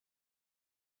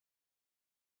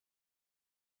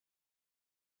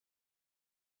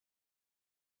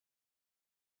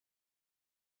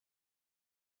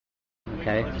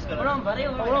Okay. We're on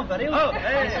video. We're on video. Oh,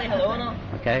 hey. Say hello now.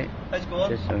 Okay. How's it going?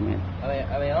 Just zoom in.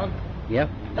 Are we on? Yep.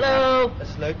 Hello. This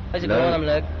is Luke. How's it Luke. going? I'm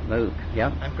Luke. Luke.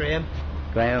 Yep. I'm Graham.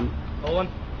 Graham Owen.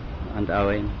 and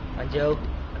Owen. And Joe.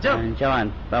 And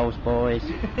Joanne. Bell's boys.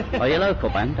 Are you local,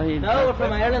 Ben? Are you? No, we're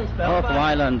from Ireland. Oh, from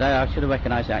Ireland. I should have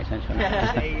recognised the accent. Shouldn't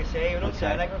I? You say we don't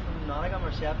sound like we're from Nottingham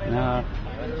or Sheffield. No.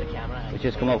 There's a camera. We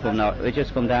just come up from we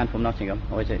just come down from Nottingham,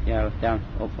 or is it? Yeah, down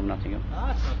up from Nottingham.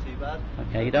 Ah, it's not too bad.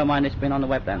 Okay, you don't mind this being on the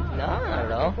web then? No, not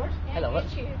at all. I love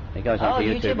it. It goes on Oh, to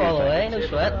YouTube. YouTube all the way, no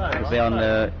sweat. It'll be on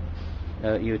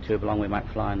YouTube along with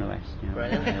McFly and the rest. You know.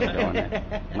 Brilliant. It'll go on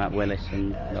there. Matt Willis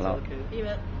and the lot. You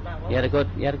You had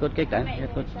a good gig then. You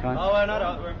had a good time. Oh, we're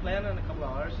not. We're playing in a couple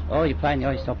of hours. Oh, you're playing. Oh,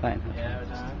 you're still playing. Yeah, we're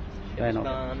just. Fair enough.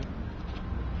 gone.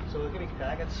 So we'll give you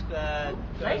crack. It's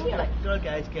Nice, yeah. good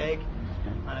guys' gig,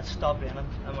 and it's stopped raining,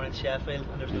 and we're in Sheffield,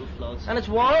 and there's no floods. And it's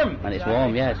warm. And it's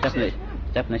warm. Yeah, it's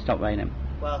definitely stopped raining.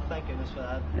 Well, thank goodness for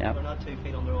that. Yep. We're not 2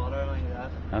 feet underwater or anything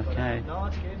like that. Okay. But, no,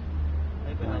 it's good. I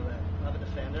think we have a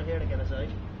defender here to get us out.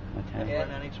 If Okay. we're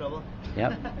in any trouble.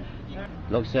 Yep.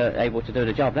 Looks able to do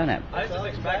the job, doesn't it? I was just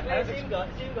expecting. It's even got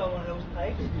one of those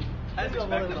pipes. I was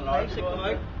expecting a large that come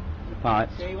out.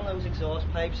 Pipes. See, one of those exhaust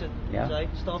pipes that Yeah. comes out,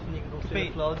 stuff, and you can go through the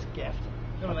floods. Gift.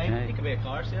 You know what I Okay. mean? He could be a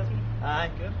car salesman. Aye,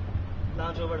 good.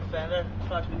 Lands Rover Defender,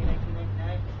 approximately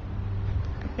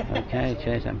 1999. Okay,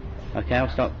 cheers then. Okay, I'll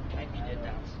stop. You did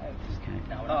dance. Okay.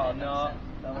 Oh no.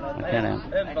 Okay now. I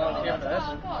didn't volunteer for this.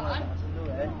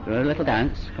 Do a little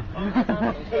dance.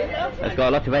 It's got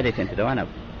a lot of editing to do, I know.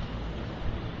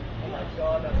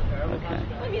 Okay.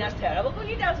 I mean, that's terrible. Go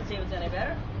you dance and see if it's any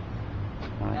better.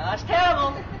 No, Right. that's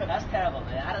terrible. That's terrible.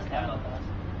 Yeah, that is terrible.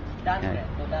 Dance Okay.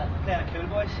 great. Go dance. Playing a cool,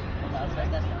 boys. That's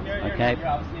right. That's not. Okay. You're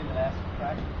obviously in the last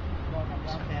track.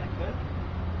 Just playing a cool.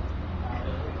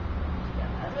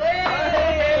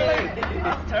 Hey!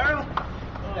 That's terrible.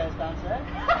 You guys dance there?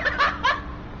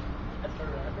 That's for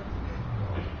record.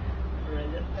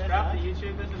 Brilliant. Scrap the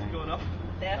YouTube business is going up.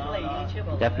 Definitely YouTube.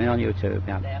 all the Definitely way. on YouTube,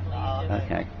 yeah. Definitely YouTube.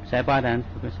 Okay. Say bye then.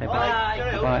 We're going to say bye. Bye.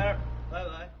 Cheerio. Bye.